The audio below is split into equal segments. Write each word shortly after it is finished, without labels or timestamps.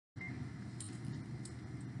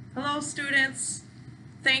Hello students.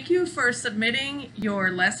 Thank you for submitting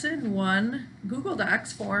your Lesson 1 Google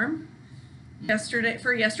Docs form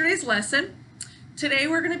for yesterday's lesson. Today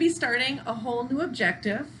we're going to be starting a whole new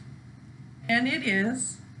objective, and it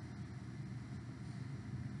is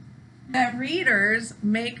that readers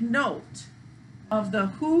make note of the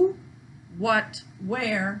who, what,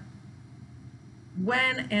 where,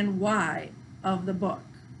 when, and why of the book.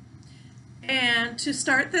 And to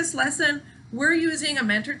start this lesson, we're using a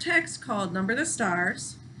mentor text called Number the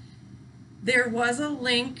Stars. There was a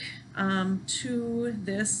link to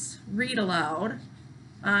this read aloud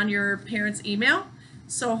on your parents' email.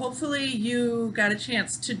 So hopefully you got a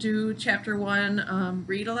chance to do chapter 1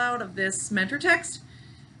 read aloud of this mentor text.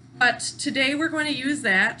 But today we're going to use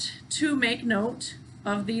that to make note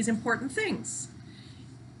of these important things.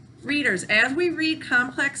 Readers, as we read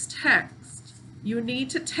complex text, you need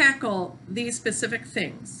to tackle these specific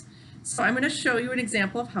things. So I'm going to show you an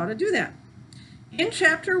example of how to do that. In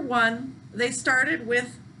chapter 1, they started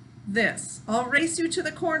with this. I'll race you to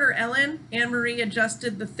the corner, Ellen. Anne-Marie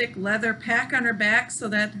adjusted the thick leather pack on her back so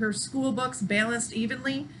that her school books balanced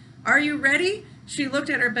evenly. Are you ready? She looked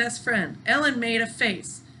at her best friend. Ellen made a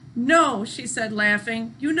face. No, she said,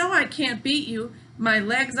 laughing. You know I can't beat you. My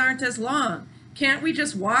legs aren't as long. Can't we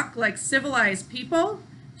just walk like civilized people?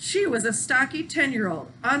 She was a stocky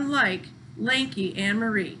 10-year-old, unlike lanky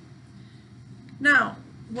Anne-Marie. Now,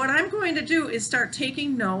 what I'm going to do is start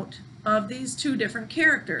taking note of these two different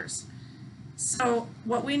characters. So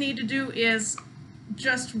what we need to do is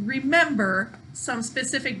just remember some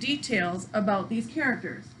specific details about these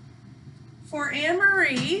characters. For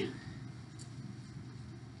Anne-Marie,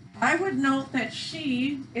 I would note that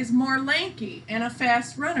she is more lanky and a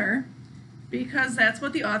fast runner, because that's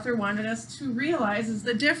what the author wanted us to realize is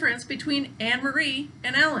the difference between Anne-Marie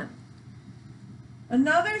and Ellen.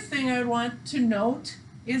 Another thing I would want to note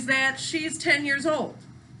is that she's 10 years old.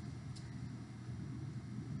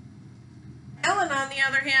 Ellen, on the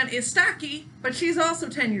other hand, is stocky, but she's also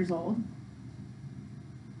 10 years old.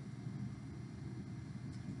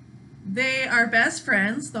 They are best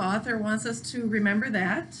friends. The author wants us to remember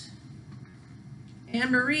that.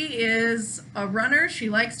 Anne-Marie is a runner. She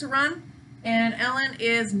likes to run. And Ellen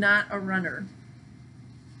is not a runner.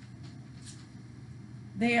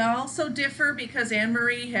 They also differ because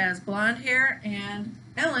Anne-Marie has blonde hair and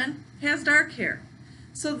Ellen has dark hair.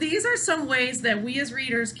 So these are some ways that we as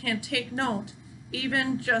readers can take note,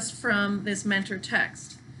 even just from this mentor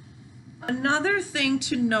text. Another thing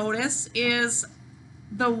to notice is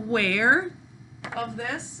the where of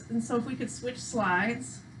this. And so if we could switch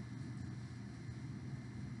slides,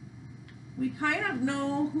 we kind of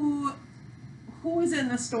know who is in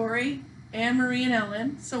the story, Anne-Marie and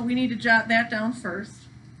Ellen, so we need to jot that down first.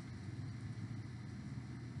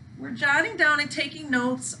 We're jotting down and taking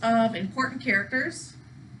notes of important characters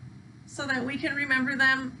so that we can remember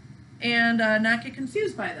them and not get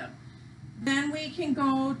confused by them. Then we can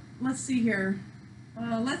go, let's see here,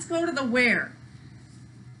 let's go to the where.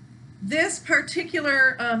 This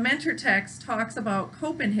particular mentor text talks about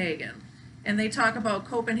Copenhagen, and they talk about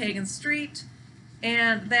Copenhagen Street,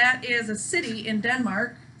 and that is a city in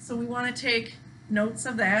Denmark, so we want to take notes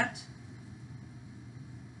of that.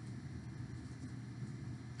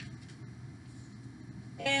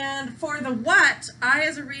 And for the what, I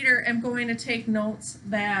as a reader am going to take notes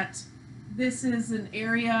that this is an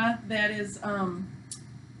area that is, I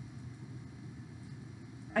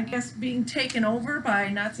guess, being taken over by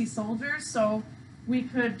Nazi soldiers. So we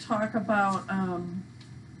could talk about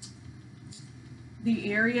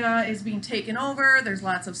the area is being taken over. There's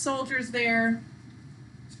lots of soldiers there.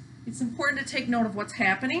 It's important to take note of what's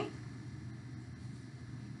happening.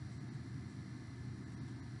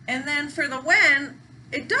 And then for the when,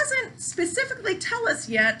 it doesn't specifically tell us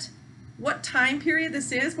yet what time period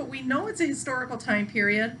this is, but we know it's a historical time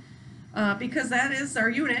period because that is our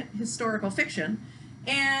unit, historical fiction.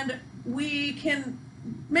 And we can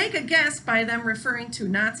make a guess by them referring to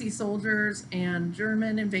Nazi soldiers and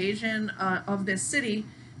German invasion of this city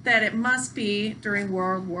that it must be during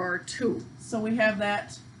World War II. So we have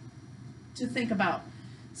that to think about.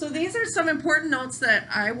 So these are some important notes that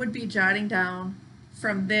I would be jotting down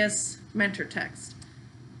from this mentor text.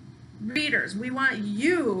 Readers, we want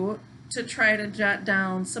you to try to jot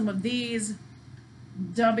down some of these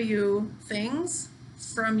W things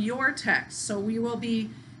from your text. So we will be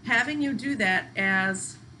having you do that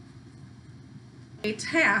as a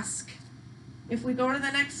task. If we go to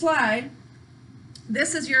the next slide,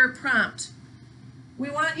 this is your prompt. We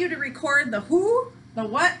want you to record the who, the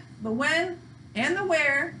what, the when, and the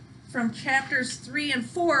where from chapters 3 and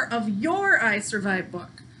 4 of your I Survived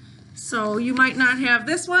book. So you might not have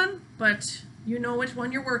this one, but you know which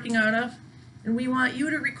one you're working out of. And we want you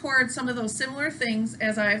to record some of those similar things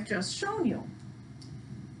as I've just shown you.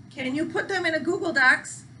 Can you put them in a Google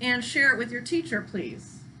Docs and share it with your teacher,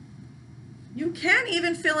 please? You can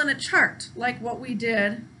even fill in a chart like what we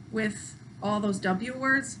did with all those W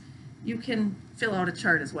words. You can fill out a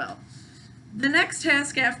chart as well. The next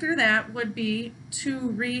task after that would be to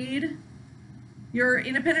read your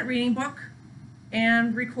independent reading book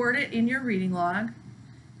and record it in your reading log.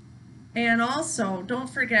 And also, don't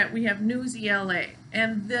forget, we have News ELA.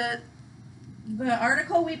 And the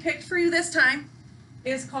article we picked for you this time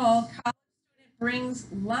is called College Student Brings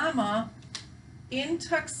Llama in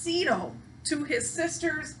Tuxedo to His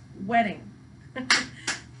Sister's Wedding.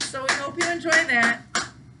 So we hope you enjoy that.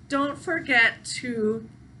 Don't forget to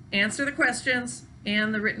answer the questions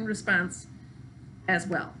and the written response as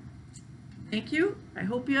well. Thank you. I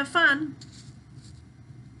hope you have fun.